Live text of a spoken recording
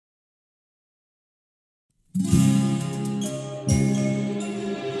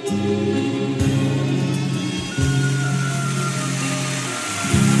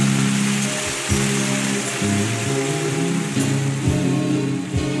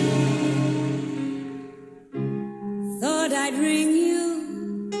thought I'd ring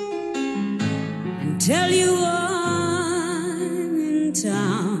you and tell you I'm in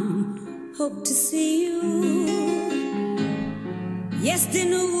town. Hope to see you. Yes,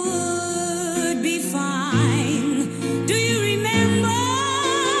 dinner would be fine. Do you remember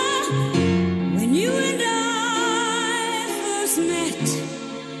when you and I first met?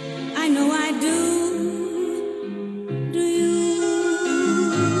 I know I do. Do you?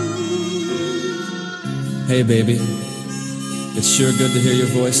 Hey baby, it's sure good to hear your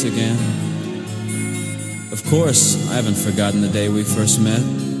voice again. Of course, I haven't forgotten the day we first met.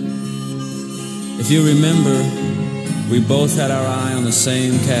 If you remember, we both had our eye on the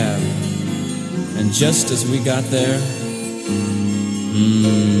same cab, and just as we got there,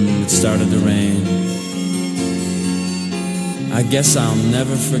 it started to rain. I guess I'll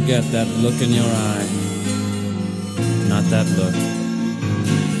never forget that look in your eye. Not that look.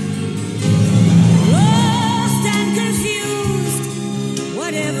 Lost and confused,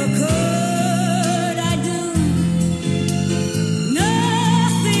 whatever could I do?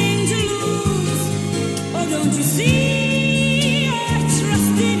 Nothing to lose, oh don't you see?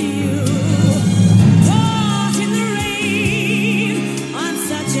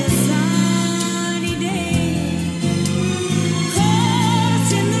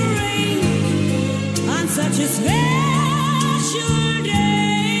 Such a special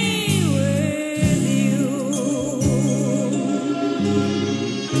day with you.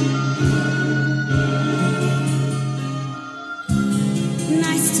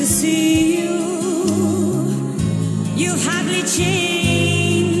 Nice to see you. You hardly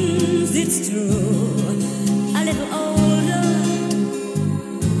changed, it's true. A little older,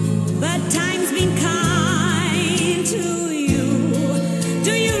 but time's been kind to you.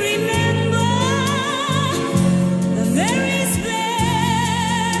 Do you remember very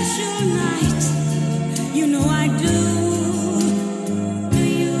special night? You know I do. Do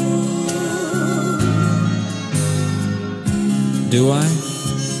you? Do I?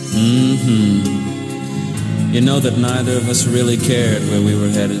 You know that neither of us really cared where we were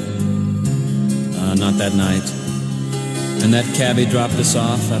headed. Not that night. And that cabbie dropped us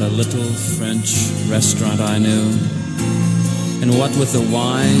off at a little French restaurant I knew. And what with the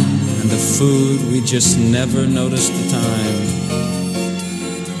wine and the food, we just never noticed the time.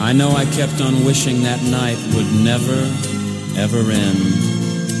 I know I kept on wishing that night would never, ever end.